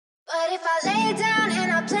if I lay down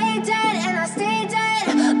and I play dead and I stay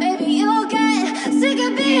dead, baby, you'll get sick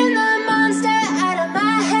of being the monster out of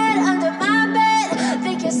my head, under my bed.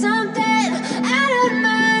 Think you're something out of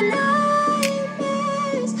my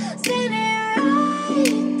nightmares, standing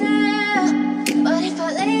right there. But if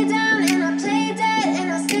I lay down and I play dead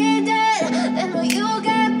and I stay dead, then will you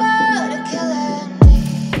get bored of killing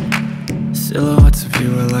me? Silhouettes of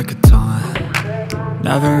you are like a taunt.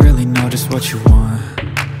 Never really know just what you want.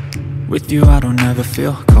 With you I don't ever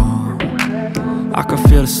feel calm. I can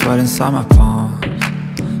feel the sweat inside my palms.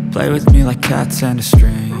 Play with me like cats and a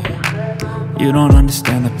string. You don't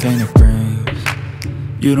understand the pain it brings.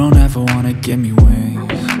 You don't ever wanna give me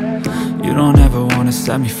wings. You don't ever wanna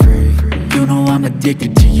set me free. You know I'm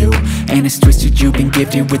addicted to you, and it's twisted, you've been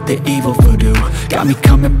gifted with the evil voodoo. Got me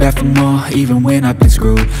coming back for more, even when I've been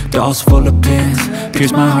screwed. Dolls full of pins,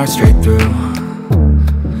 pierce my heart straight through.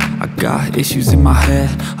 I got issues in my head,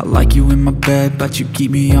 I like you in my bed, but you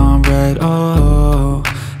keep me on red. Oh,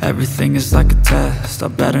 everything is like a test, I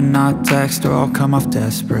better not text or I'll come off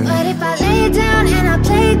desperate. But if I lay down and I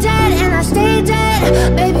play dead and I stay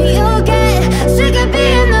dead, baby, you'll get sick of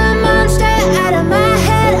being the monster out of my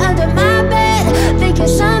head, under my bed. Think you're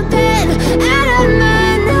something out of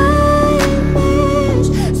my nightmares,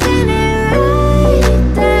 standing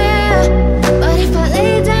right there. But if I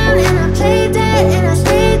lay down and I play dead and I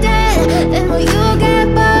stay dead, then will you get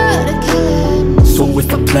bored of killing me? So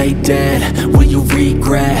if I play dead, will you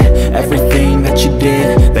regret everything that you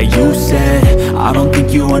did, that you said? I don't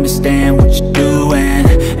think you understand what you're doing,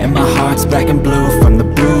 and my heart's black and blue from the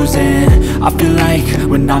bruising. I feel like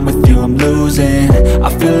when I'm with you I'm losing. I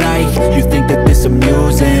feel like you think that this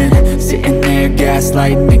amusing, sitting there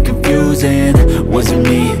gaslighting and confusing. Was it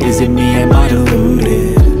me? Is it me? Am I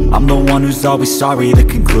deluded? I'm the one who's always sorry, the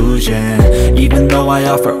conclusion, even though I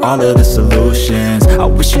offer all of the solutions. I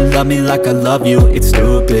wish you loved me like I love you, it's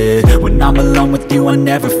stupid. When I'm alone with you I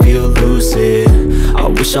never feel lucid. I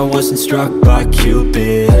wish I wasn't struck by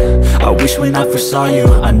Cupid. I wish when I first saw you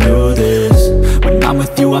I knew this. When I'm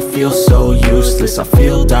with you I feel so useless, I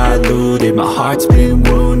feel diluted, my heart's been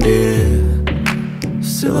wounded.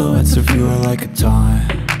 Silhouettes of you are like a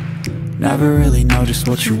taunt. Never really know just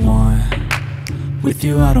what you want. With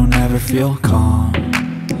you I don't ever feel calm.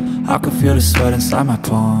 I can feel the sweat inside my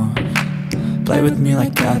palms. Play with me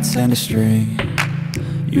like cats and a string.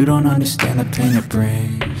 You don't understand the pain it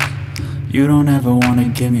brings. You don't ever wanna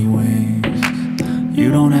give me wings.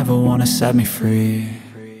 You don't ever wanna set me free.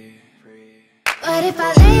 But if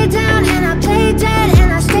I lay down and I play dead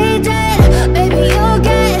and I stay dead, baby, you'll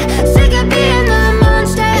get sick of being the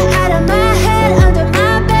monster out of my head, under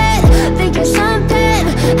my bed. Think you're something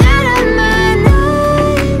out of my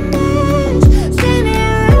nightmares,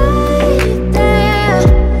 standing right there.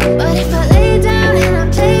 But if I lay down and I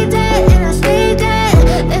play dead and I stay dead,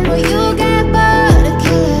 then will you get bored of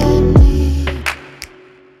killing me?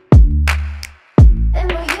 Then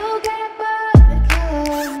will you get bored of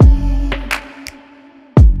killing me?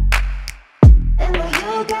 And will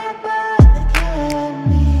you get bored of killing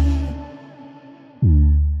me?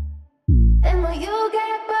 And will you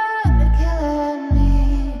get bored of killing me?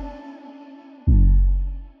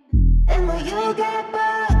 And will you get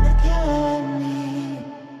bored?